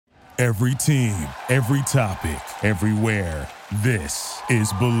Every team, every topic, everywhere. This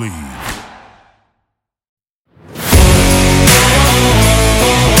is Believe.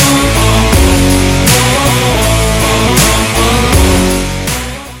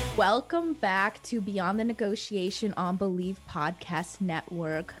 Welcome back to Beyond the Negotiation on Believe Podcast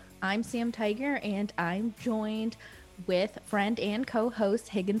Network. I'm Sam Tiger, and I'm joined with friend and co-host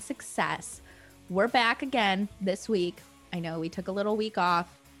Higgins Success. We're back again this week. I know we took a little week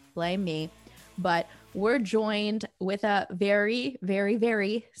off, blame me, but we're joined with a very, very,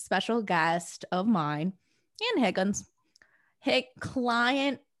 very special guest of mine and Higgins,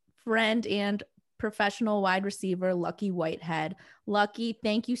 client, friend, and professional wide receiver, Lucky Whitehead. Lucky,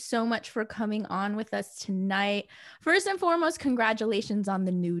 thank you so much for coming on with us tonight. First and foremost, congratulations on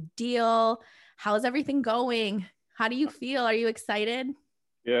the new deal. How's everything going? How do you feel? Are you excited?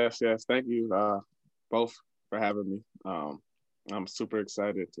 Yes. Thank you both for having me. I'm super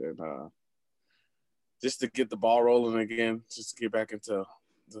excited and just to get the ball rolling again, just to get back into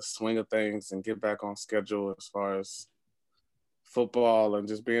the swing of things and get back on schedule as far as football and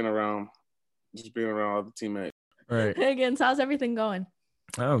just being around other teammates. Right. Higgins, how's everything going?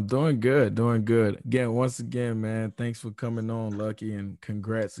 I'm doing good. Again, once again, man, thanks for coming on, Lucky, and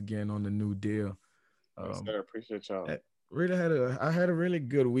congrats again on the new deal. Yes, sir. Appreciate y'all. I had a really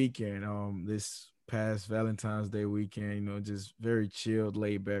good weekend. This past Valentine's Day weekend, just very chilled,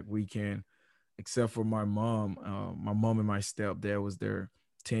 laid back weekend, except for my mom. My mom and my stepdad was their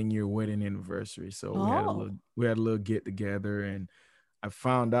 10-year wedding anniversary. So we had a little get together, and I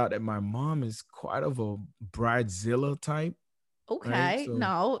found out that my mom is quite of a bridezilla type. Okay. Right?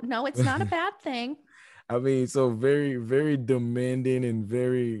 So, no, it's not a bad thing. I mean, so very, very demanding and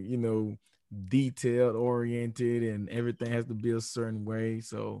very, detailed oriented, and everything has to be a certain way.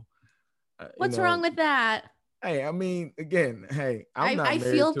 So what's wrong with that? Hey, I mean, again, I'm not I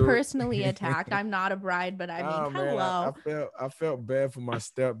married feel to personally it. attacked. I'm not a bride, but I mean, hello. Man, I felt bad for my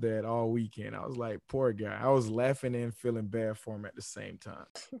stepdad all weekend. I was like, poor guy. I was laughing and feeling bad for him at the same time.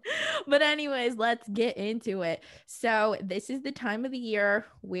 But anyways, let's get into it. So this is the time of the year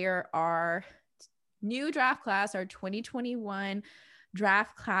where our new draft class, our 2021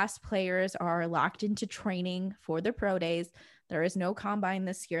 draft class players are locked into training for the pro days. There is no combine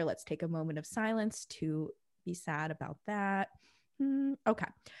this year. Let's take a moment of silence to be sad about that. Okay.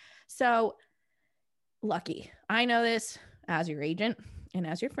 So, Lucky, I know this as your agent and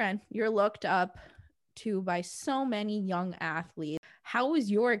as your friend. You're looked up to by so many young athletes. How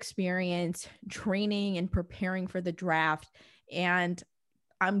was your experience training and preparing for the draft? And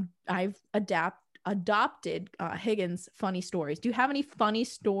I've adopted Higgins' funny stories. Do you have any funny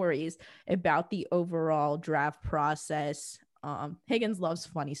stories about the overall draft process? Higgins loves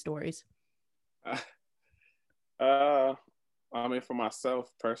funny stories. I mean, for myself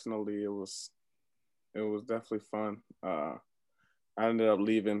personally, it was definitely fun. I ended up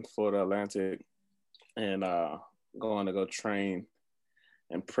leaving for the Atlantic and going to go train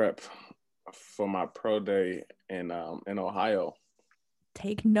and prep for my pro day in Ohio.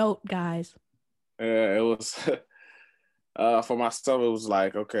 Take note, guys. Yeah, it was for myself. It was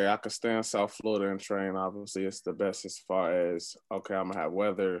like, okay, I could stay in South Florida and train. Obviously, it's the best as far as okay, I'm gonna have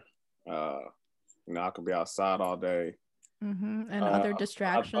weather. I could be outside all day. And other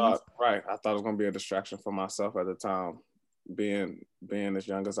distractions. I thought it was going to be a distraction for myself at the time, being as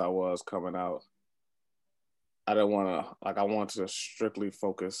young as I was coming out. I didn't want to, I wanted to strictly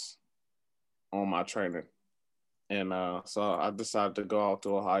focus on my training. And so I decided to go out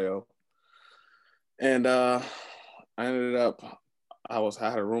to Ohio. And I ended up, I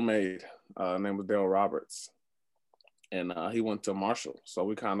had a roommate, named was Dale Roberts. And he went to Marshall. So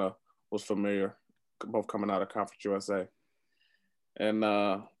we kind of was familiar, both coming out of Conference USA. And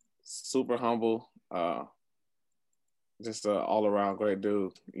super humble, just an all-around great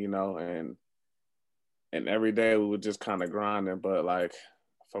dude, and every day we were just kind of grinding. But like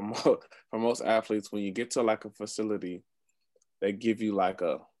for most athletes, when you get to like a facility, they give you like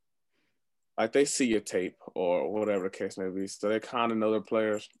they see your tape or whatever the case may be, so they kind of know their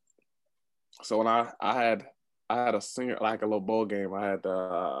players. So when I had a senior, like a little bowl game, I had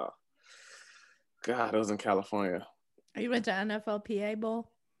it was in California. You went to NFLPA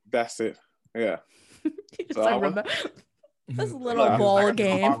Bowl? That's it. Yeah. So I remember this little bowl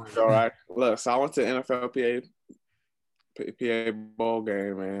game. All right. Look, so I went to NFLPA bowl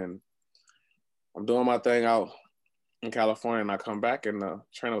game, and I'm doing my thing out in California, and I come back, and the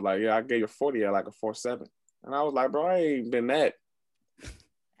trainer was like, "Yeah, I gave you 40 at like a 4.7," and I was like, "Bro, I ain't been that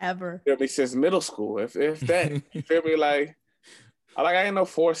ever. You feel me, since middle school, if that." You feel me, like. I ain't no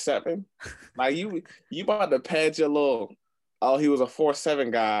 4.7. Like you about to pad your little. Oh, he was a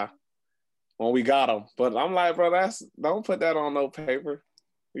 4.7 guy. when we got him. But I'm like, bro, don't put that on no paper.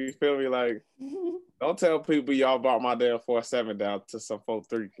 You feel me? Like, don't tell people y'all brought my damn 4.7 down to some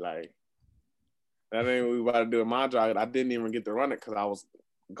 4.3. Like, that ain't what we about to do in my job. I didn't even get to run it because I was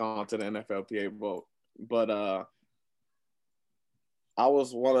gone to the NFLPA vote. But I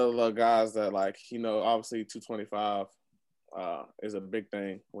was one of the guys that, like, you know, obviously 225 is a big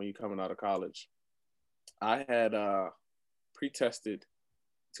thing when you're coming out of college. I had pre-tested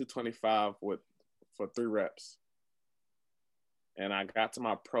 225 for 3 reps. And I got to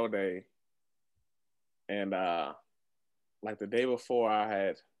my pro day, and like the day before, I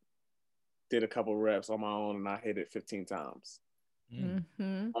had did a couple reps on my own, and I hit it 15 times.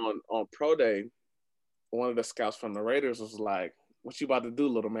 Mm-hmm. On pro day, one of the scouts from the Raiders was like, "What you about to do,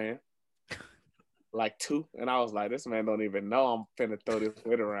 little man?" Like 2, and I was like, "This man don't even know I'm finna throw this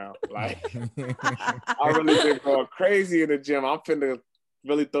weight around." Like, I really been going crazy in the gym. I'm finna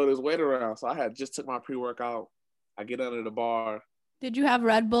really throw this weight around. So I had just took my pre-workout. I get under the bar. Did you have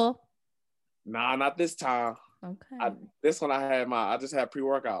Red Bull? Nah, not this time. Okay. This one I just had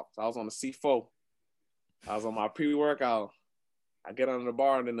pre-workout. So I was on the C4. I was on my pre-workout. I get under the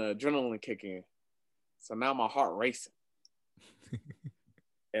bar and then the adrenaline kick in. So now my heart racing.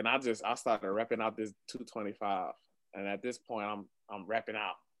 And I started repping out this 225. And at this point I'm repping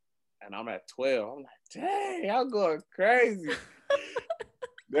out. And I'm at 12. I'm like, dang, I'm going crazy.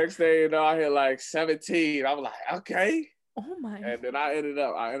 Next thing you know, I hit like 17. I was like, okay. Oh my. And then I ended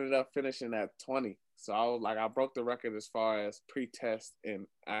up finishing at 20. So I was like, I broke the record as far as pre-test and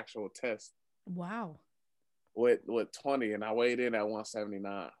actual test. Wow. With 20, and I weighed in at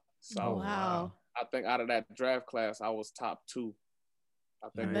 179. So wow. I think out of that draft class, I was top 2. I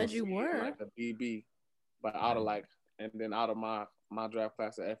think I bet you were. like a DB. But out of my draft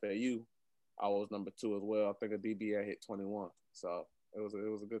class at FAU, I was number 2 as well. I think a DB had hit 21. So it was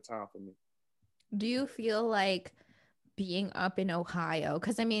a good time for me. Do you feel like being up in Ohio?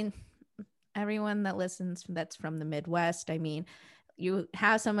 Because I mean, everyone that listens that's from the Midwest, I mean, you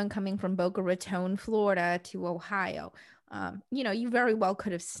have someone coming from Boca Raton, Florida to Ohio. You know, you very well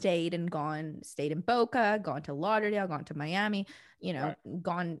could have stayed in Boca, gone to Lauderdale, gone to Miami, you know,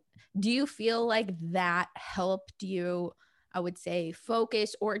 right. Do you feel like that helped you, I would say,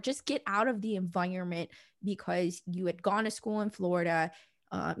 focus or just get out of the environment because you had gone to school in Florida,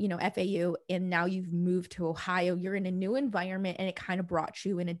 you know, FAU, and now you've moved to Ohio? You're in a new environment and it kind of brought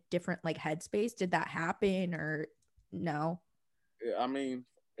you in a different like headspace. Did that happen or no? Yeah, I mean,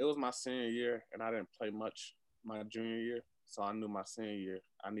 it was my senior year and I didn't play much my junior year. So I knew my senior year,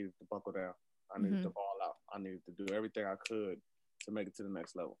 I needed to buckle down. I needed to ball out. I needed to do everything I could to make it to the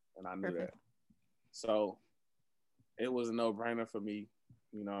next level. And I knew that. So it was a no-brainer for me,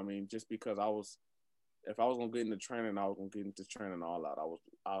 you know what I mean? Just because if I was going to get into training, I was going to get into training all out.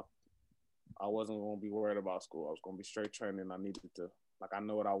 I wasn't going to be worried about school. I was going to be straight training. I needed to, like, I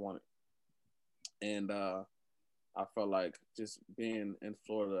know what I wanted. And I felt like just being in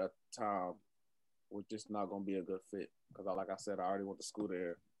Florida at the time was just not going to be a good fit. Because like I said, I already went to school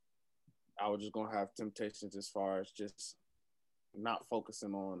there. I was just going to have temptations as far as just not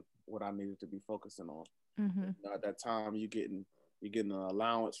focusing on what I needed to be focusing on. Mm-hmm. At that time, you're getting an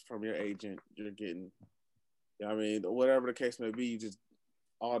allowance from your agent. You're getting, you know what I mean, whatever the case may be, just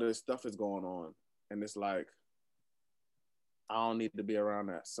all this stuff is going on. And it's like, I don't need to be around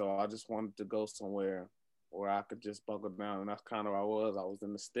that. So I just wanted to go somewhere where I could just buckle down. And that's kind of where I was. I was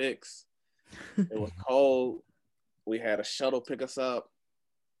in the sticks. It was cold. We had a shuttle pick us up,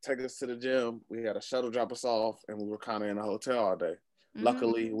 take us to the gym. We had a shuttle drop us off, and we were kind of in a hotel all day. Mm-hmm.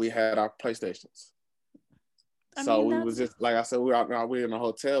 Luckily, we had our PlayStations. We was just, like I said, we're in a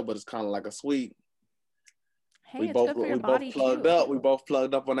hotel, but it's kind of like a suite. Hey, we both plugged up. We both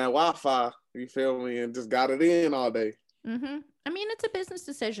plugged up on that Wi-Fi. You feel me? And just got it in all day. Mm-hmm. I mean, it's a business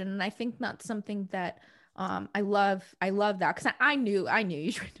decision, and I think that's something that I love that because I knew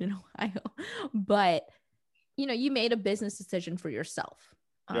you trained in Ohio, but you know, you made a business decision for yourself.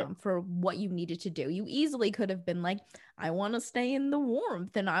 For what you needed to do. You easily could have been like, I want to stay in the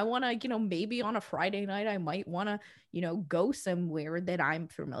warmth and I want to, you know, maybe on a Friday night, I might want to, you know, go somewhere that I'm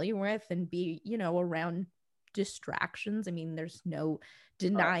familiar with and be, you know, around distractions. I mean, there's no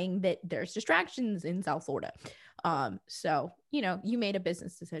denying that there's distractions in South Florida. So, you know, you made a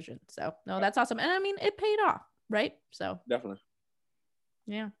business decision. So, no, that's awesome. And I mean, it paid off, right? So definitely.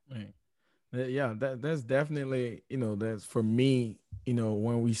 Yeah. Right. Yeah, that's definitely, you know, that's for me, you know,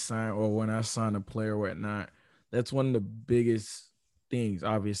 when we sign or when I sign a player or whatnot, that's one of the biggest things,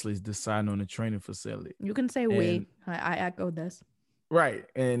 obviously, is deciding on a training facility. You can say we. I echo this. Right.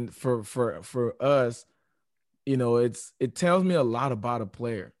 And for us, you know, it tells me a lot about a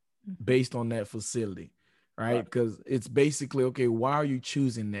player. based on that facility, right? Because it's basically, okay, why are you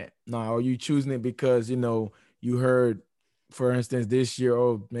choosing that? Now, are you choosing it because, you heard, for instance, this year,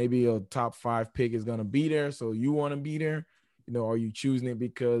 oh, maybe a top 5 pick is going to be there, so you want to be there? Are you choosing it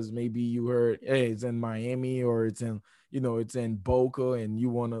because maybe you heard, hey, it's in Miami, or it's in, it's in Boca, and you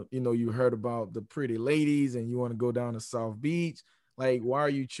want to, you heard about the pretty ladies and you want to go down to South Beach? Like, why are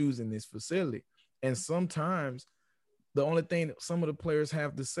you choosing this facility? And sometimes the only thing that some of the players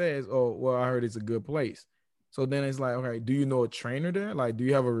have to say is, oh, well, I heard it's a good place. So then it's like, okay, do you know a trainer there? Like, do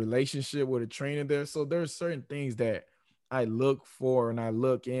you have a relationship with a trainer there? So there's certain things that I look for and I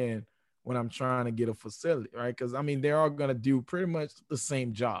look in when I'm trying to get a facility, right? Because I mean, they're all gonna do pretty much the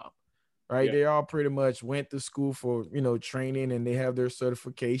same job, right? Yeah. They all pretty much went to school for, training, and they have their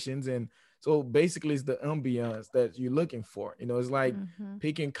certifications. And so basically it's the ambiance that you're looking for. It's like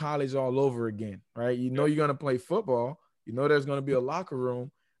picking college all over again, right? You're gonna play football, there's gonna be a locker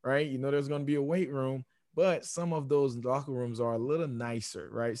room, right? There's gonna be a weight room. But some of those locker rooms are a little nicer,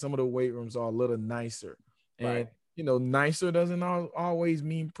 right? Some of the weight rooms are a little nicer. And, nicer doesn't always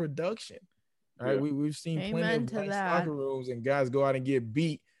mean production, right? Yeah. We've seen plenty Amen of to nice that. locker rooms and guys go out and get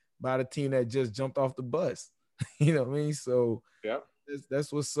beat by the team that just jumped off the bus. You know what I mean? So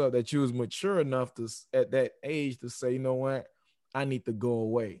that's what's up, that you was mature enough to, at that age, to say, you know what? I need to go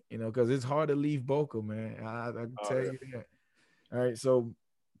away, because it's hard to leave Boca, man. I can tell you that. All right. So,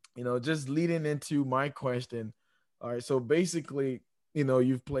 just leading into my question. All right. So basically,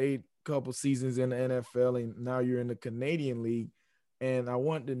 you've played a couple seasons in the NFL and now you're in the Canadian League. And I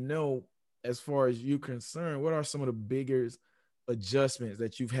want to know, as far as you're concerned, what are some of the biggest adjustments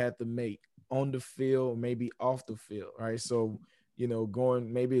that you've had to make on the field, maybe off the field? All right. So,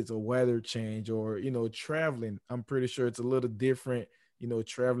 going, maybe it's a weather change, or, traveling. I'm pretty sure it's a little different,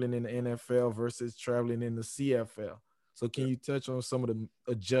 traveling in the NFL versus traveling in the CFL. So can you touch on some of the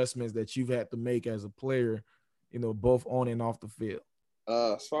adjustments that you've had to make as a player, both on and off the field?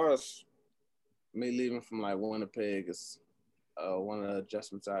 As far as me leaving from like Winnipeg, is one of the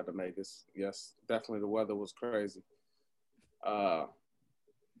adjustments I had to make. Is, yes, definitely the weather was crazy. But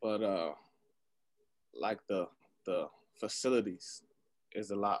like the facilities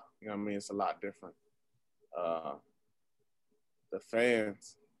is a lot. It's a lot different. The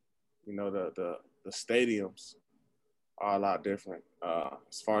fans, the stadiums are a lot different.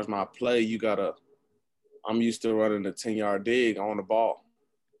 As far as my play, I'm used to running the 10-yard dig on the ball.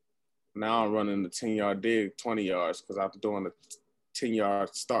 Now I'm running the 10-yard dig 20 yards because I'm doing the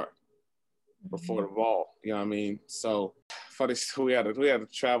 10-yard start before the ball. You know what I mean? So for this, we had to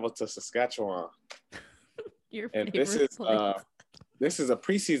travel to Saskatchewan. Your and favorite place. This is a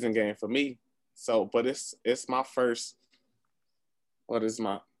preseason game for me. So, but it's my first. This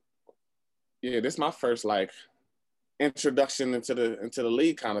is my first like introduction into the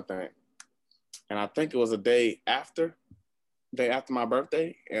league kind of thing. And I think it was a day after my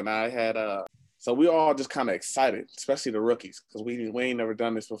birthday, and I had so we all just kind of excited, especially the rookies, because we ain't never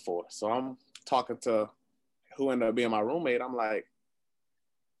done this before. So I'm talking to who ended up being my roommate. I'm like,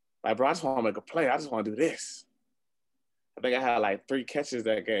 bro, I just want to make a play. I just want to do this. I think I had like 3 catches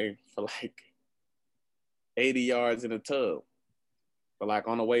that game for like 80 yards in the tub. But like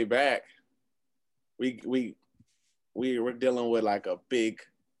on the way back, we were dealing with like a big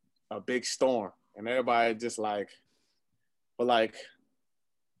storm, and everybody just like, but like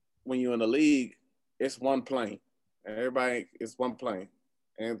when you're in the league, it's one plane, and everybody is one plane,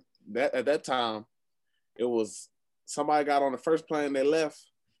 and that at that time, it was somebody got on the first plane, they left,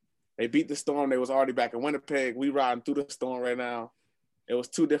 they beat the storm, they was already back in Winnipeg. We riding through the storm right now. It was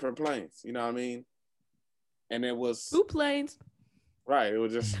 2 different planes, you know what I mean? And it was 2 planes. Right. It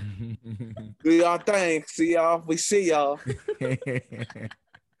was just do y'all thing. See y'all. We see y'all.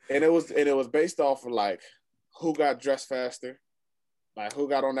 And it was based off of like who got dressed faster, like who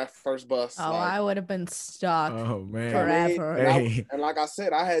got on that first bus. Oh, like, I would have been stuck forever. And like I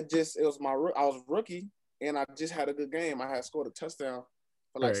said, I was rookie, and I just had a good game. I had scored a touchdown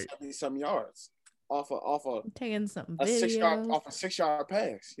for like 70-some yards off taking some a videos. 6-yard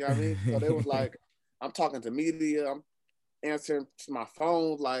pass. You know what I mean? So they was like, I'm talking to media. I'm answering to my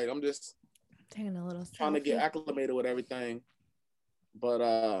phone. Like, I'm just taking a little trying to get acclimated with everything. But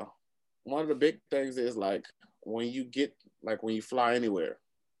one of the big things is like when you fly anywhere,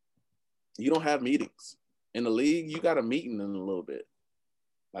 you don't have meetings. In the league, you got a meeting in a little bit.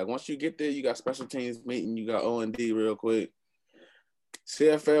 Like once you get there, you got special teams meeting, you got O&D real quick.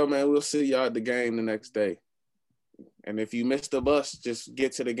 CFL, man, we'll see y'all at the game the next day. And if you miss the bus, just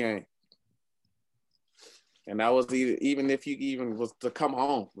get to the game. And that was even if you even was to come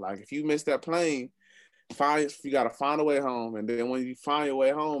home. Like if you missed that plane, gotta find a way home, and then when you find your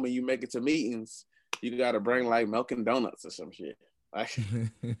way home and you make it to meetings, you gotta bring like milk and donuts or some shit. Like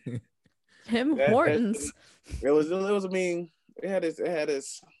Tim Hortons. It was. I mean, it had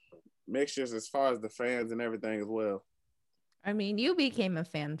its mixtures as far as the fans and everything as well. I mean, you became a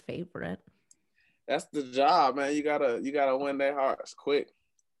fan favorite. That's the job, man. You gotta win their hearts quick.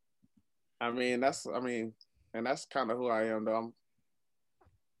 And that's kind of who I am, though.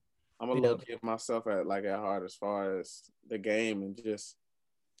 I'm a little kid myself at heart as far as the game and just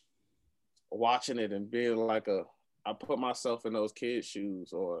watching it and being I put myself in those kids'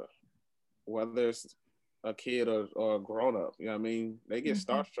 shoes, or whether it's a kid or a grown up, you know what I mean? They get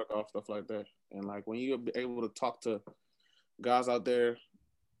starstruck off stuff like that. And like when you're able to talk to guys out there,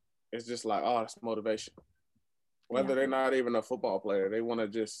 it's just like, oh, that's motivation. Whether they're not even a football player, they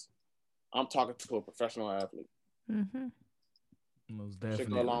want to I'm talking to a professional athlete. Mm-hmm. Most definitely.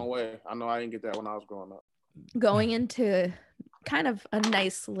 Should go a long way. I know I didn't get that when I was growing up. Going into kind of a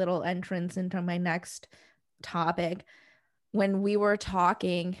nice little entrance into my next topic, when we were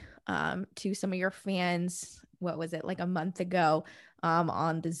talking to some of your fans, what was it, like a month ago,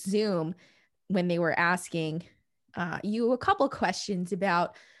 on the Zoom, when they were asking you a couple questions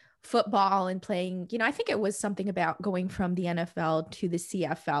about football and playing, I think it was something about going from the NFL to the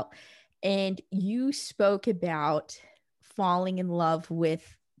CFL. And you spoke about falling in love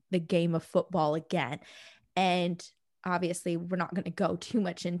with the game of football again. And obviously we're not going to go too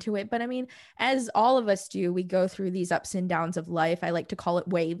much into it, but I mean, as all of us do, we go through these ups and downs of life. I like to call it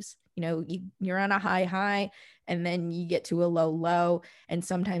waves. You're on a high, and then you get to a low, and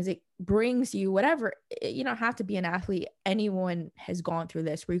sometimes it brings you whatever. You don't have to be an athlete. Anyone has gone through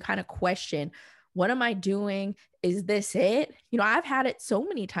this where you kind of question, what am I doing? Is this it? I've had it so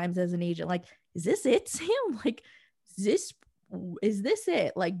many times as an agent. Like, is this it, Sam? Like, is this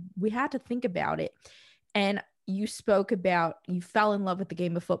it? Like, we had to think about it. And you spoke about, you fell in love with the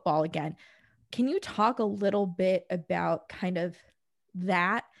game of football again. Can you talk a little bit about kind of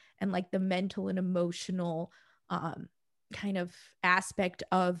that and like the mental and emotional kind of aspect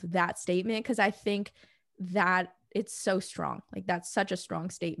of that statement? Because I think that it's so strong. Like, that's such a strong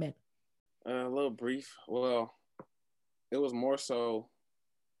statement. A little brief. Well, it was more so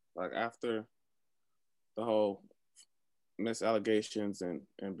like after the whole misallegations and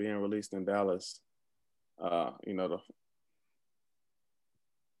being released in Dallas, the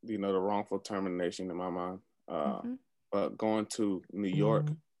wrongful termination in my mind. But going to New York,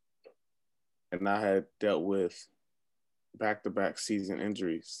 and I had dealt with back-to-back season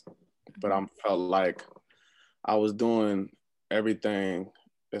injuries, but I felt like I was doing everything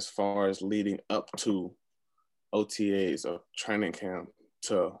as far as leading up to OTAs or training camp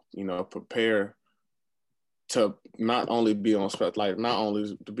to, prepare to not only be on, not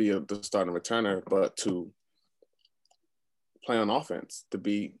only to be the starting returner, but to play on offense,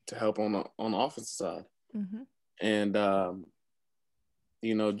 to help on the offensive side. And,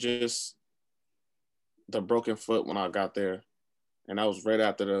 just the broken foot when I got there. And that was right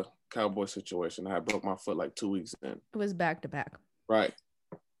after the Cowboy situation. I had broke my foot like 2 weeks in. It was back to back. Right.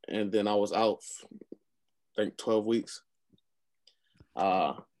 And then I was out, I think 12 weeks.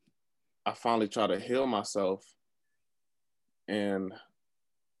 I finally tried to heal myself. And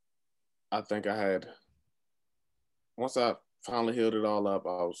I think once I finally healed it all up,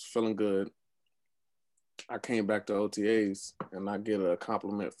 I was feeling good. I came back to OTAs and I get a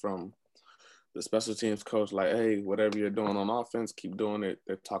compliment from the special teams coach, like, hey, whatever you're doing on offense, keep doing it.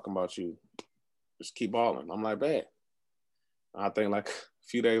 They're talking about you. Just keep balling. I'm like, bad. I think like a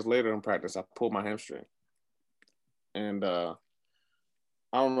few days later in practice, I pulled my hamstring. And I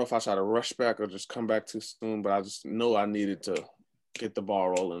don't know if I tried to rush back or just come back too soon, but I just know I needed to get the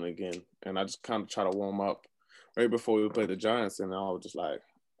ball rolling again. And I just kind of try to warm up right before we played the Giants. And I was just like,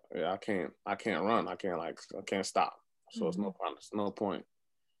 yeah, I can't run. I can't stop. So it's no point.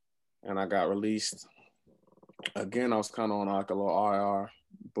 And I got released. Again, I was kind of on like a little IR,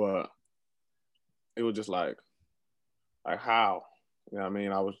 but it was just like how? You know what I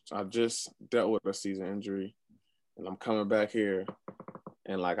mean? I just dealt with a season injury and I'm coming back here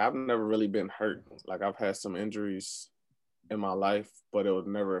and like I've never really been hurt. Like I've had some injuries in my life, but it would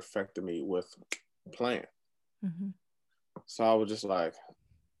never affected me with playing. So I was just like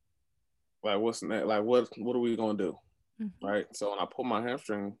what's next? Like what are we gonna do? Right? So when I pulled my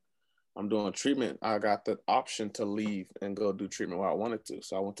hamstring, I'm doing treatment. I got the option to leave and go do treatment where I wanted to.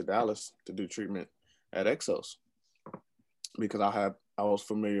 So I went to Dallas to do treatment at Exos because I was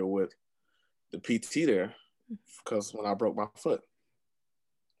familiar with the PT there because when I broke my foot.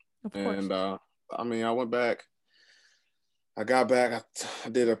 And I went back I got back. I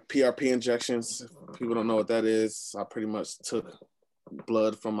did a PRP injections. If people don't know what that is. I pretty much took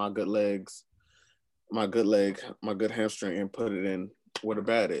blood from my good leg, my good hamstring, and put it in where the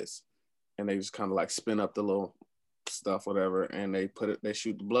bad is. And they just kind of like spin up the little stuff, whatever, and they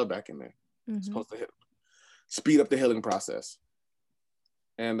shoot the blood back in there. Mm-hmm. It's supposed to speed up the healing process.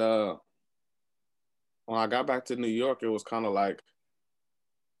 And when I got back to New York, it was kind of like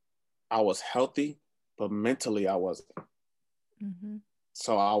I was healthy, but mentally I wasn't. Mm-hmm.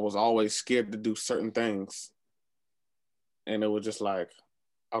 So I was always scared to do certain things. And it was just like,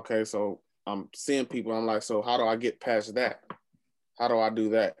 okay, so I'm seeing people. I'm like, so how do I get past that? How do I do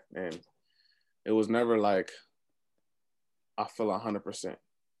that? And it was never like, I feel 100%.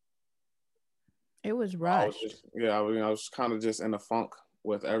 It was rushed. I was kind of just in a funk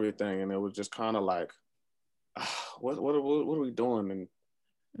with everything. And it was just kind of like, what are we doing? And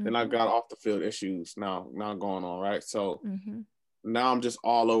then I got off the field issues now going on, right? So now I'm just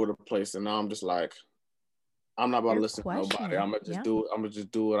all over the place. And now I'm just like, I'm not about to listen to nobody. I'm gonna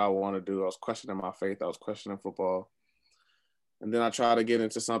just do what I want to do. I was questioning my faith. I was questioning football. And then I try to get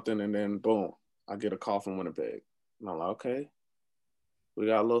into something, and then boom, I get a call from Winnipeg. And I'm like, okay, we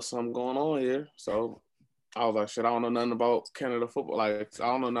got a little something going on here. So I was like, shit, I don't know nothing about Canada football. Like, I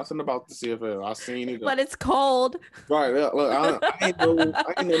don't know nothing about the CFL. I seen it. But it's cold. Right. Look, I ain't know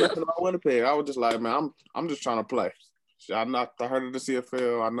nothing about Winnipeg. I was just like, man, I'm just trying to play. I heard of the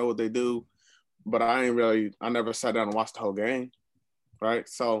CFL. I know what they do. But I never sat down and watched the whole game, right?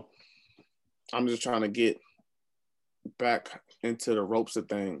 So I'm just trying to get back into the ropes of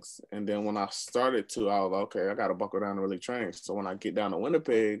things. And then when I started to, I was like, okay, I got to buckle down and really train. So when I get down to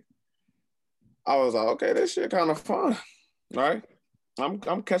Winnipeg, I was like, okay, this shit kind of fun, right? I'm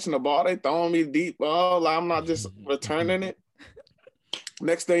catching the ball. They throwing me deep ball. I'm not just returning it.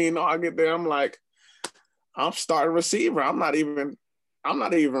 Next thing you know, I get there, I'm like, I'm starting receiver. I'm not even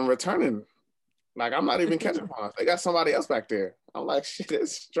returning. Like, I'm not even catching balls. They got somebody else back there. I'm like, shit,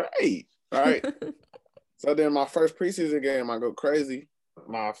 it's straight, right? So then my first preseason game, I go crazy.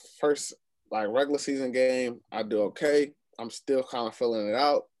 My first, regular season game, I do okay. I'm still kind of filling it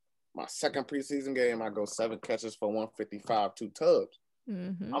out. My second preseason game, I go 7 catches for 155, 2 tubs.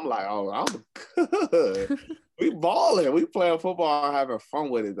 Mm-hmm. I'm like, oh, I'm good. We balling. We playing football, having fun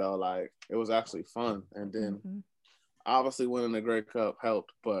with it, though. Like, it was actually fun. And then, obviously, winning the Grey Cup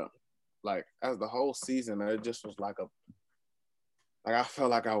helped, but as the whole season, it just was I felt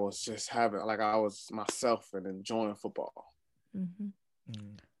like I was just I was myself and enjoying football. Mm-hmm.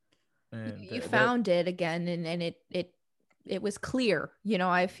 And you found it again, and it was clear. You know,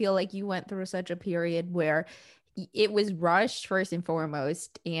 I feel like you went through such a period where it was rushed first and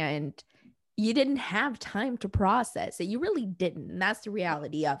foremost, and you didn't have time to process it. You really didn't. And that's the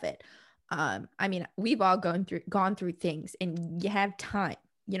reality of it. I mean, we've all gone through things, and you have time.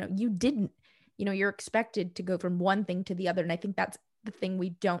 You know, you didn't, you're expected to go from one thing to the other. And I think that's the thing we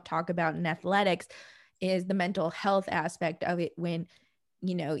don't talk about in athletics is the mental health aspect of it when,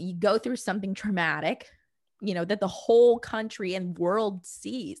 you go through something traumatic, that the whole country and world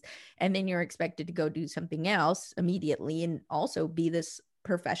sees. And then you're expected to go do something else immediately and also be this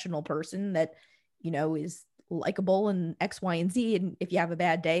professional person that, is likable and X, Y, and Z. And if you have a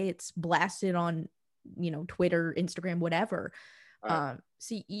bad day, it's blasted on, Twitter, Instagram, whatever. That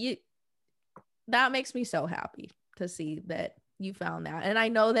makes me so happy to see that you found that. And I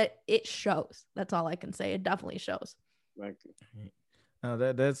know that it shows. That's all I can say. It definitely shows. Thank you. Now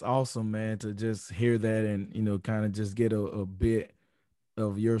that's awesome, man, to just hear that and, kind of just get a bit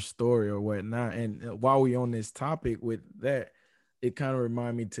of your story or whatnot. And while we on this topic with that, it kind of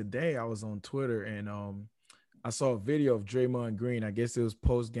reminded me today, I was on Twitter and I saw a video of Draymond Green. I guess it was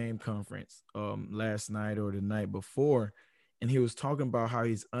post-game conference last night or the night before. And he was talking about how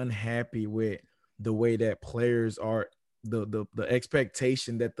he's unhappy with the way that players are, the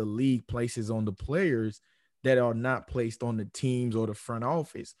expectation that the league places on the players that are not placed on the teams or the front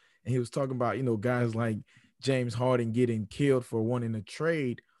office. And he was talking about, guys like James Harden getting killed for wanting to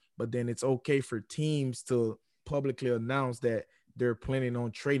trade, but then it's okay for teams to publicly announce that they're planning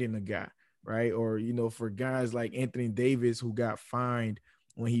on trading a guy, right? Or, for guys like Anthony Davis who got fined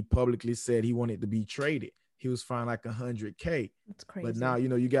when he publicly said he wanted to be traded. He was fined like $100K. That's crazy. But now,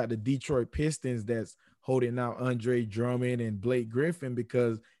 you got the Detroit Pistons that's holding out Andre Drummond and Blake Griffin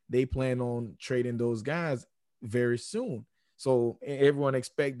because they plan on trading those guys very soon. So everyone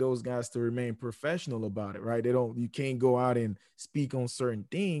expect those guys to remain professional about it, right? You can't go out and speak on certain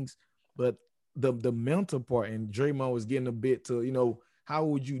things, but the mental part, and Draymond was getting a bit to,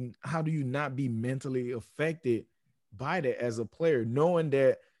 how do you not be mentally affected by that as a player, knowing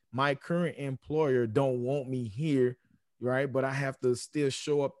that my current employer don't want me here, right? But I have to still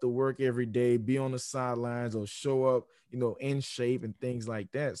show up to work every day, be on the sidelines, or show up, in shape and things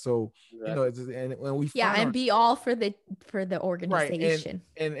like that. So, Exactly. and when we Yeah, find and be all for the right, organization.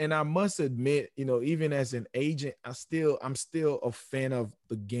 and I must admit, even as an agent, I'm still a fan of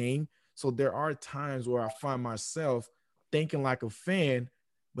the game. So there are times where I find myself thinking like a fan,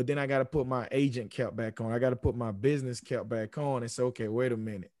 but then I got to put my agent cap back on. I got to put my business cap back on and say, okay, wait a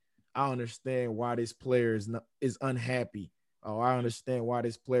minute. I understand why this player is unhappy. Oh, I understand why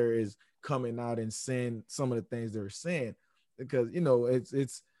this player is coming out and saying some of the things they're saying, because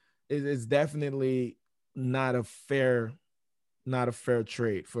it's definitely not a fair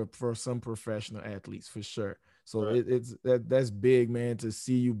trade for some professional athletes, for sure. So Right. that's big, man, to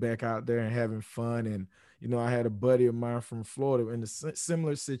see you back out there and having fun. And I had a buddy of mine from Florida in a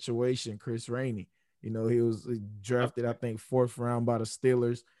similar situation, Chris Rainey. He was drafted, I think, 4th round by the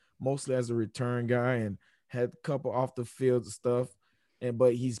Steelers, mostly as a return guy, and had a couple off the field stuff.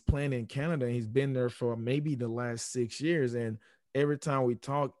 But he's playing in Canada, and he's been there for maybe the last 6 years. And every time we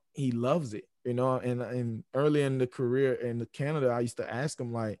talk, he loves it. And early in the career in Canada, I used to ask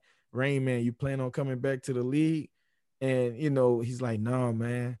him, like, Rain, man, you plan on coming back to the league? And he's like, no,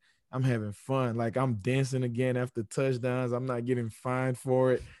 man, I'm having fun. Like, I'm dancing again after touchdowns. I'm not getting fined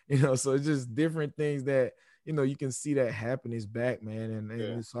for it. So it's just different things that you can see that happen is back, man.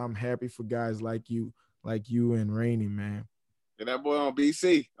 And so I'm happy for guys like you and Rainey, man. And that boy on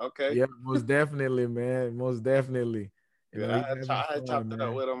BC. Okay. Yeah, most definitely, man. Most definitely. Yeah, I had chopped it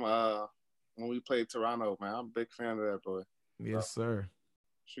up with him when we played Toronto, man. I'm a big fan of that boy. Yes, sir.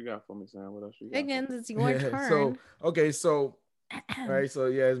 What you got for me, Sam? What else you got? Higgins, it's your turn. So all right, so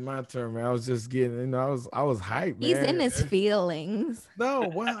yeah, it's my turn, man. I was just getting, I was hyped, man. He's in his feelings.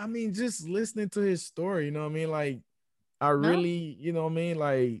 No, well, I mean, just listening to his story, you know what I mean? Like, I really, you know what I mean?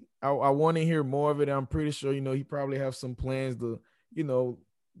 Like, I want to hear more of it. I'm pretty sure, he probably have some plans to,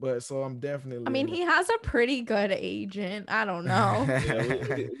 but so I'm definitely. I mean, he has a pretty good agent. I don't know.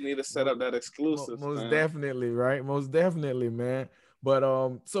 Yeah, we need to set up that exclusive. Most definitely, right? Most definitely, man. But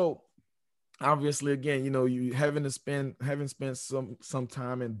so obviously, again, you having spent some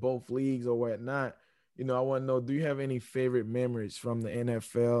time in both leagues or whatnot. I want to know, do you have any favorite memories from the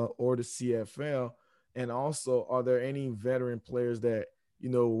NFL or the CFL? And also, are there any veteran players that,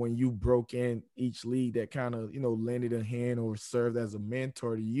 when you broke in each league, that kind of, lended a hand or served as a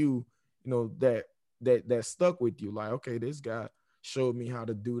mentor to you, that stuck with you? Like, okay, this guy showed me how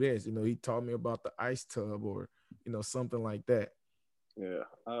to do this. He taught me about the ice tub, or, something like that. Yeah.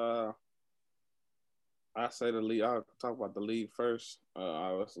 I say the league. I'll talk about the league first,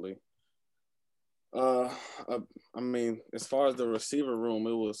 obviously. I mean, as far as the receiver room,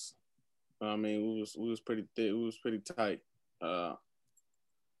 it was, we was pretty thick. We was pretty tight.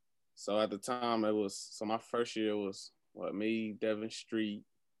 So at the time, my first year was me, Devin Street,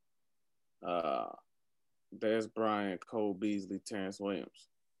 Dez Bryant, Cole Beasley, Terrence Williams,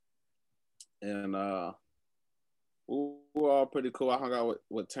 and we were all pretty cool. I hung out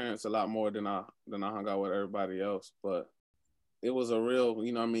with Terrence a lot more than I hung out with everybody else, but it was a real,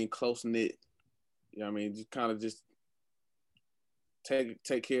 close knit. Just kind of just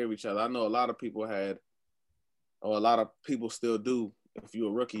take care of each other. I know a lot of people had, or a lot of people still do. If you're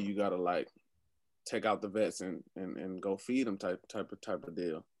a rookie, you gotta like take out the vets and go feed them type of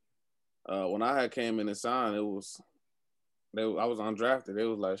deal. When I had came in and signed, I was undrafted. It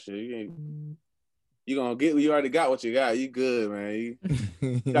was like, shit, you already got what you got. You good, man.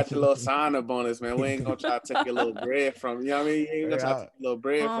 You got your little sign-up bonus, man. We ain't gonna try to take your little bread from you. Know what I mean, you ain't gonna try to take your little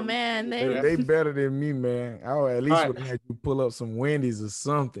bread from. Oh man, they better than me, man. I at least would have had you pull up some Wendy's or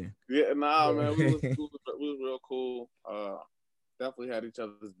something. Yeah, nah, man. We was real cool. Definitely had each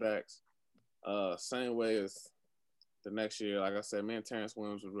other's backs. Same way as the next year. Like I said, me and Terrence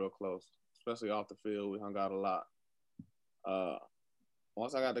Williams were real close, especially off the field. We hung out a lot.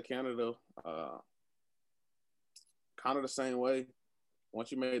 Once I got to Canada, kind of the same way.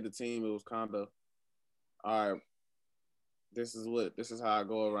 Once you made the team, it was kind of, all right, this is how I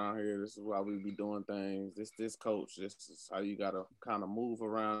go around here. This is why we be doing things. This coach, this is how you got to kind of move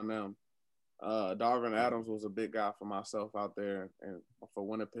around them. Darvin Adams was a big guy for myself out there, and for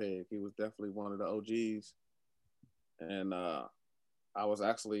Winnipeg, he was definitely one of the OGs. And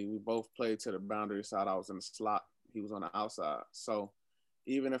we both played to the boundary side. I was in the slot. He was on the outside. So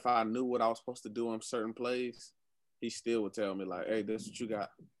even if I knew what I was supposed to do on certain plays, he still would tell me, like, hey, this is what you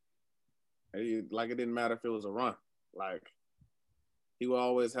got. Hey, like, it didn't matter if it was a run. Like, he would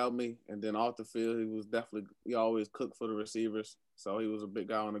always help me. And then off the field, he always cooked for the receivers. So he was a big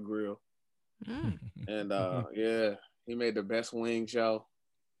guy on the grill. And, he made the best wings, yo.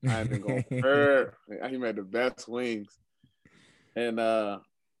 I had been going he made the best wings. And I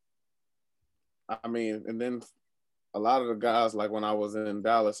mean, and then a lot of the guys, like when I was in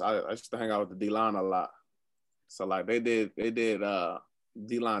Dallas, I used to hang out with the D-line a lot. So like they did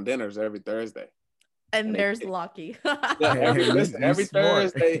D-line dinners every Thursday. And there's Lucky. Yeah, every smart.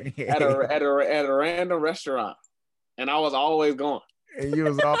 Thursday at a random restaurant, and I was always going. And you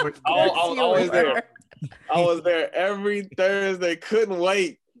was always I was always there. I was there every Thursday. Couldn't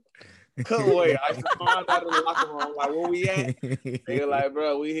wait. I used to find out in the locker room, like, where we at? They were like,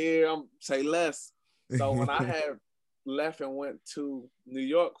 bro, we here. Say less. So when I had left and went to New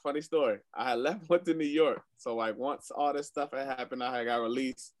York, funny story. I had left, went to New York. So like once all this stuff had happened, I had got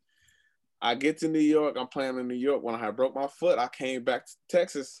released. I get to New York. I'm playing in New York. When I had broke my foot, I came back to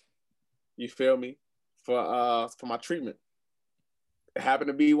Texas. You feel me? For my treatment. It happened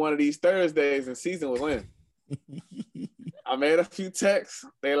to be one of these Thursdays, and season was in. I made a few texts.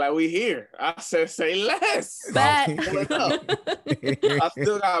 They like, we here. I said, say less. Bet. I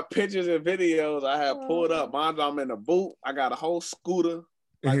still got pictures and videos I had pulled up. Mind you, I'm in a boot. I got a whole scooter.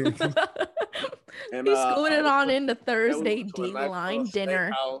 Like, and he scooted on into Thursday D-line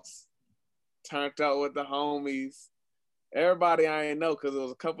dinner. Turned out with the homies. Everybody I ain't know, because there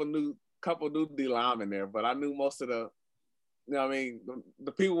was a couple new D-linemen there, but I knew most of the, you know what I mean,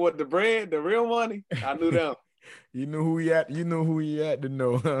 the people with the bread, the real money, I knew them. You knew who he at. You knew who he had to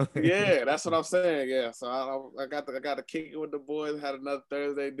know. Yeah, that's what I'm saying. Yeah, so I got to kick it with the boys. Had another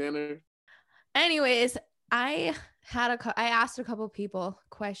Thursday dinner. Anyways, I asked a couple people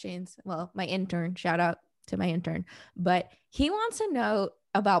questions. Well, my intern, shout out to my intern, but he wants to know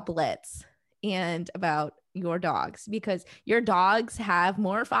about Blitz and about your dogs, because your dogs have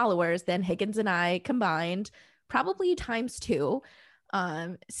more followers than Higgins and I combined, probably times 2.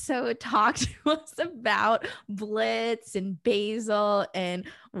 So talk to us about Blitz and Basil and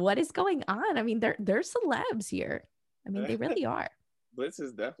what is going on. I mean, they're celebs here. I mean, they really are. Blitz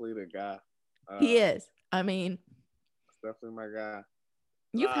is definitely the guy. He is. I mean, definitely my guy.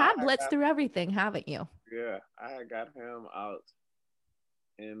 You've had Blitz through everything, haven't you? Yeah, I had got him out,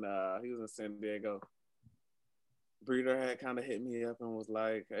 and he was in San Diego. Breeder had kind of hit me up and was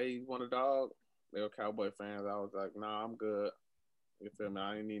like, "Hey, you want a dog?" They were Cowboy fans. I was like, "Nah, I'm good." You feel me?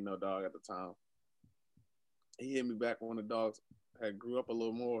 I didn't need no dog at the time. He hit me back when the dogs had grew up a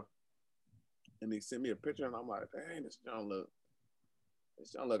little more, and he sent me a picture, and I'm like, "Dang, this John look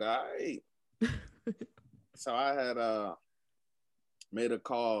all right." So I had made a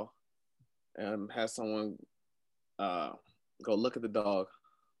call and had someone go look at the dog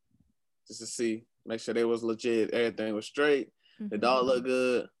just to see, make sure they was legit, everything was straight, the dog looked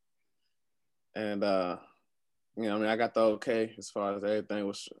good, and you know, I mean, I got the okay as far as everything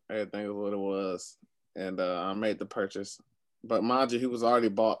was what it was, and I made the purchase. But mind you, he was already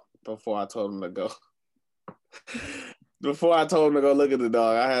bought before I told him to go. Before I told him to go look at the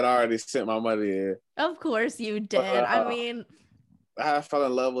dog, I had already sent my money in. Of course you did. I mean, I fell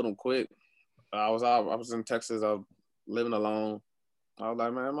in love with him quick. I was in Texas. I was living alone. I was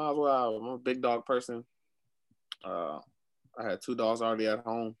like, man, I might as well. I'm a big dog person. I had 2 dogs already at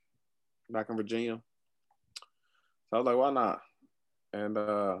home back in Virginia. So I was like, why not? And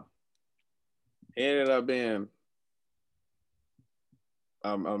he ended up being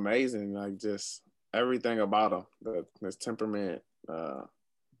amazing. Like, just everything about him, his temperament.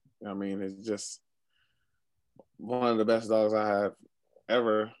 I mean, it's just one of the best dogs I have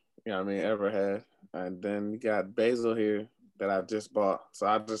ever, ever had. And then you got Basil here that I just bought. So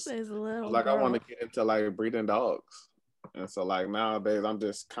I just I want to get into like breeding dogs. And so like nowadays I'm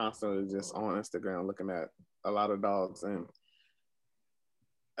just constantly just on Instagram looking at a lot of dogs, and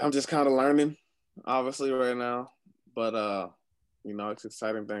I'm just kind of learning, obviously, right now. But it's an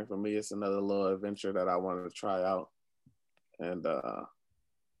exciting thing for me. It's another little adventure that I wanted to try out. And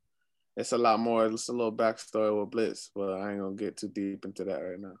it's a lot more. It's a little backstory with Blitz, but I ain't gonna get too deep into that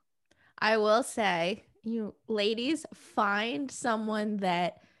right now. I will say, you ladies, find someone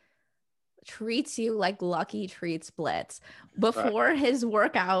that treats you like Lucky treats Blitz. Before his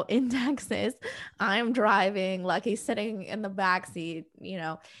workout in Texas, I'm driving, Lucky's sitting in the back seat,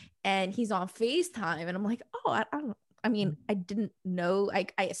 and he's on FaceTime, and I'm like, oh, I didn't know. I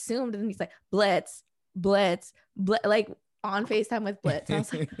assumed, and he's like, Blitz, like on FaceTime with Blitz. I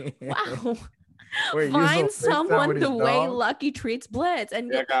was like, wow. Wait, find someone the way Lucky treats Blitz,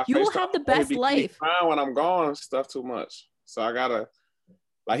 and you will have the best life. When I'm gone, stuff too much, so I gotta.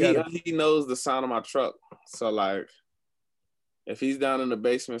 Like he knows the sound of my truck, so like if he's down in the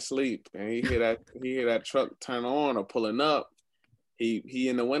basement sleep and he hear that truck turn on or pulling up, he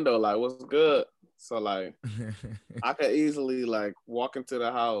in the window like, what's good? So like I could easily like walk into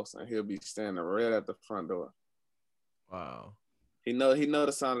the house and he'll be standing right at the front door. Wow. He know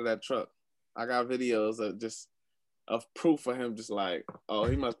the sound of that truck. I got videos of proof for him, just like, oh,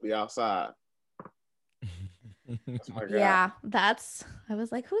 he must be outside. That's my guy. Yeah, I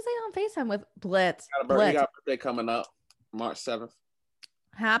was like, who's they on FaceTime with? Blitz. He got a birthday coming up, March 7th.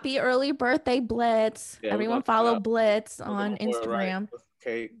 Happy early birthday, Blitz. Yeah, Everyone follow Blitz on Instagram. Right.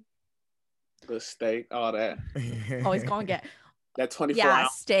 Cake, good steak, all that. Oh, he's going to get that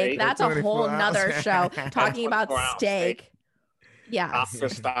 24-ounce steak. That's a whole nother show talking about steak. Yeah. Oscar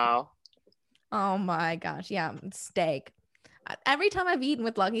style. Oh my gosh. Yeah. Steak. Every time I've eaten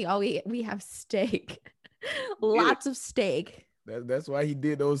with Lucky, we have steak. Lots of steak. That's why he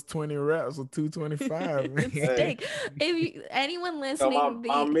did those 20 reps or 225. Steak. If anyone listening, so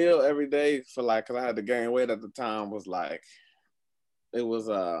my meal every day for because I had to gain weight at the time was it was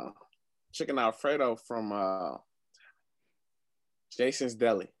chicken Alfredo from Jason's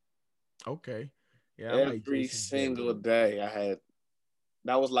Deli. Okay. Yeah. Every single day I had.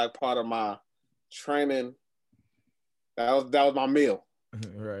 That was like part of my training. That was my meal.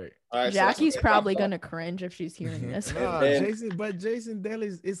 Right. Jackie's probably gonna cringe if she's hearing this. Jason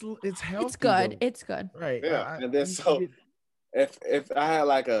Deli it's healthy. It's good. Though. It's good. Right. Yeah. And then if I had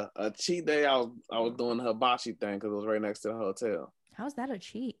like a cheat day, I was doing the hibachi thing because it was right next to the hotel. How's that a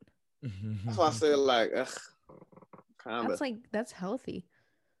cheat? That's why I said kind of. That's healthy,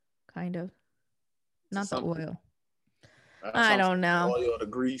 kind of. Not the oil. I don't know. Oil, the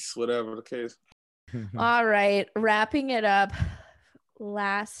grease, whatever the case. All right, wrapping it up.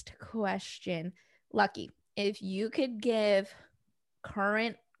 Last question. Lucky, if you could give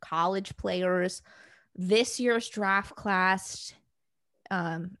current college players, this year's draft class,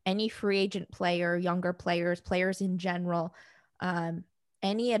 any free agent player, younger players in general,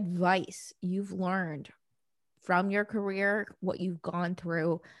 any advice you've learned from your career, what you've gone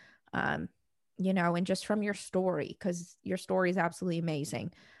through, and just from your story, because your story is absolutely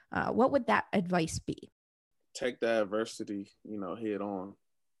amazing. What would that advice be? Take the adversity, head on.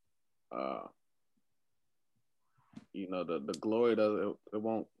 The glory does it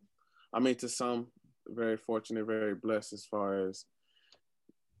won't. I mean, to some, very fortunate, very blessed as far as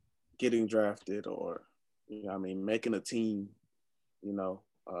getting drafted or, making a team,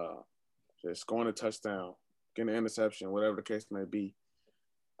 just scoring a touchdown, getting an interception, whatever the case may be.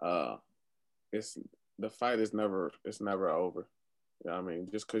 The fight is never over.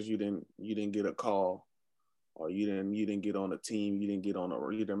 Just because you didn't get a call or you didn't get on a team, you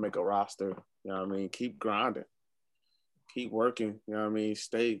didn't make a roster, keep grinding, keep working,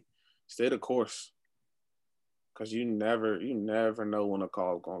 stay the course, because you never know when a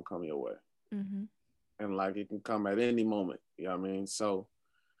call is gonna come your way. Mm-hmm. And it can come at any moment, so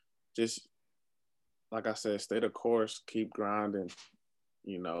just like I said, stay the course, keep grinding,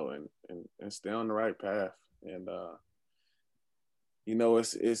 and stay on the right path. And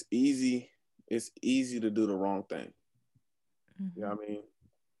it's easy to do the wrong thing. Mm-hmm. You know what I mean?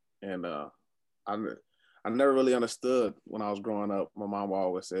 And I never really understood when I was growing up. My mom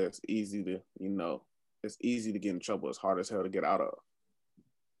always said it's easy to get in trouble. It's hard as hell to get out of.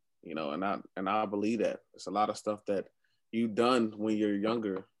 And I believe that. It's a lot of stuff that you've done when you're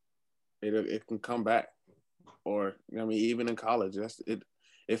younger. It can come back. Or even in college,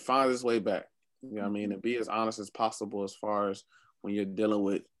 it finds its way back. And be as honest as possible as far as when you're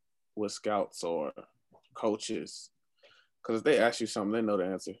dealing with scouts or coaches, because if they ask you something, they know the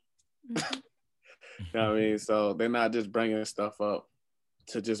answer. Mm-hmm. So they're not just bringing stuff up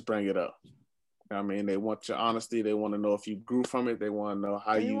to just bring it up. They want your honesty. They want to know if you grew from it. They want to know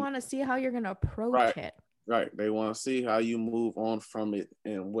how they want to see how you're going to approach it. Right. They want to see how you move on from it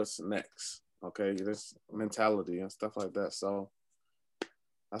and what's next. Okay, this mentality and stuff like that. So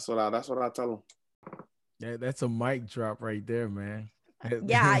that's what I tell them. Yeah, that's a mic drop right there, man.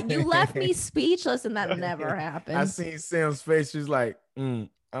 Yeah, you left me speechless, and that never happened. I seen Sam's face. She's like, I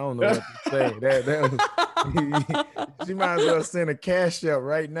don't know what to say. That was, she might as well send a cash up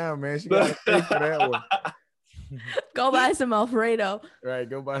right now, man. She got to pay for that one. Go buy some Alfredo. Right,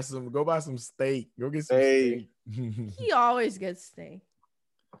 go buy some steak. Go get some steak. He always gets steak.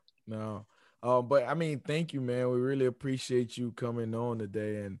 No. But thank you, man. We really appreciate you coming on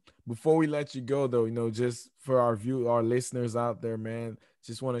today. And before we let you go, though, just for our listeners out there, man,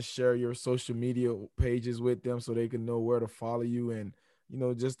 just want to share your social media pages with them so they can know where to follow you and,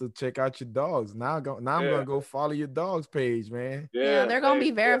 just to check out your dogs. Now I'm gonna go follow your dogs page, man. Yeah, they're gonna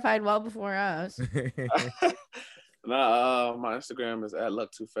be verified well before us. My Instagram is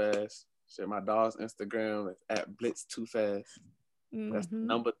 @LuckTooFast. Share my dog's Instagram is @BlitzTooFast. Mm-hmm. That's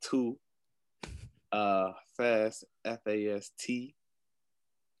number 2. Fast, FAST.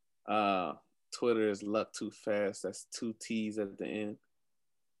 Twitter is Luck Too Fast. That's 2 T's at the end.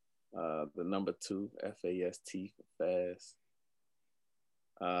 The number 2, FAST for fast.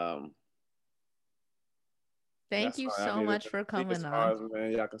 Thank you so much for coming on.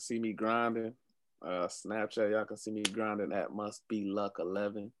 Man, y'all can see me grinding. Snapchat, y'all can see me grinding at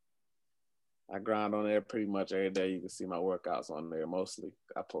MustBeLuck11. I grind on there pretty much every day. You can see my workouts on there mostly.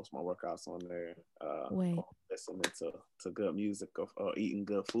 I post my workouts on there. Listening to good music or eating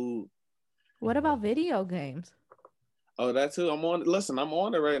good food. What about video games? Oh, that too. I'm on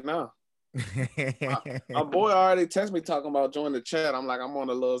it right now. my boy already texted me talking about joining the chat. I'm like, I'm on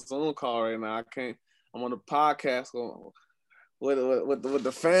a little Zoom call right now. I'm on a podcast with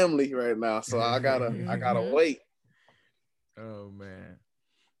the family right now. So I gotta wait. Oh man.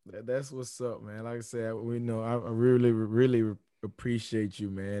 That's what's up, man. Like I said, we know I really, really appreciate you,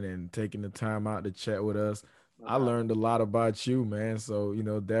 man, and taking the time out to chat with us. I learned a lot about you, man. So,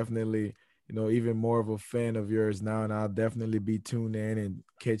 definitely, even more of a fan of yours now, and I'll definitely be tuned in and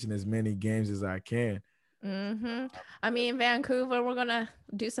catching as many games as I can. Mm-hmm. I mean, Vancouver, we're gonna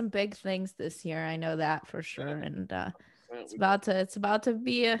do some big things this year. I know that for sure, and it's about to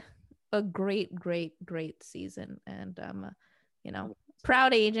be a great season, and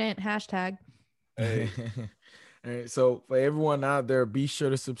proud agent #. Hey. All right, so for everyone out there, be sure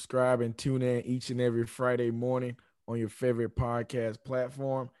to subscribe and tune in each and every Friday morning on your favorite podcast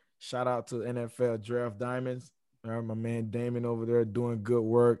platform. Shout out to NFL Draft Diamonds. All right, my man Damon over there doing good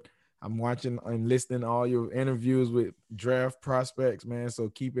work. I'm watching and listening to all your interviews with draft prospects, man. So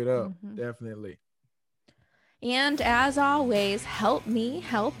keep it up, definitely. And as always, help me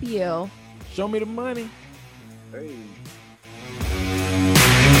help you. Show me the money. Hey.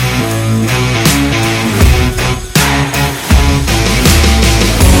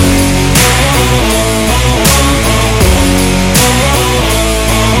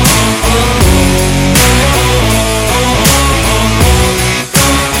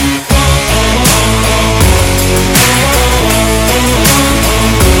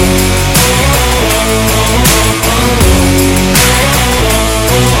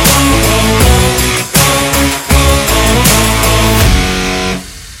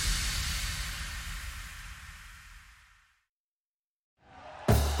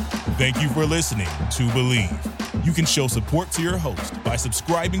 Thank you for listening to Believe. You can show support to your host by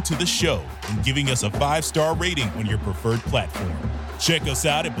subscribing to the show and giving us a 5-star rating on your preferred platform. Check us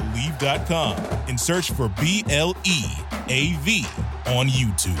out at Believe.com and search for BLEAV on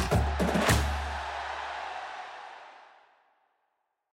YouTube.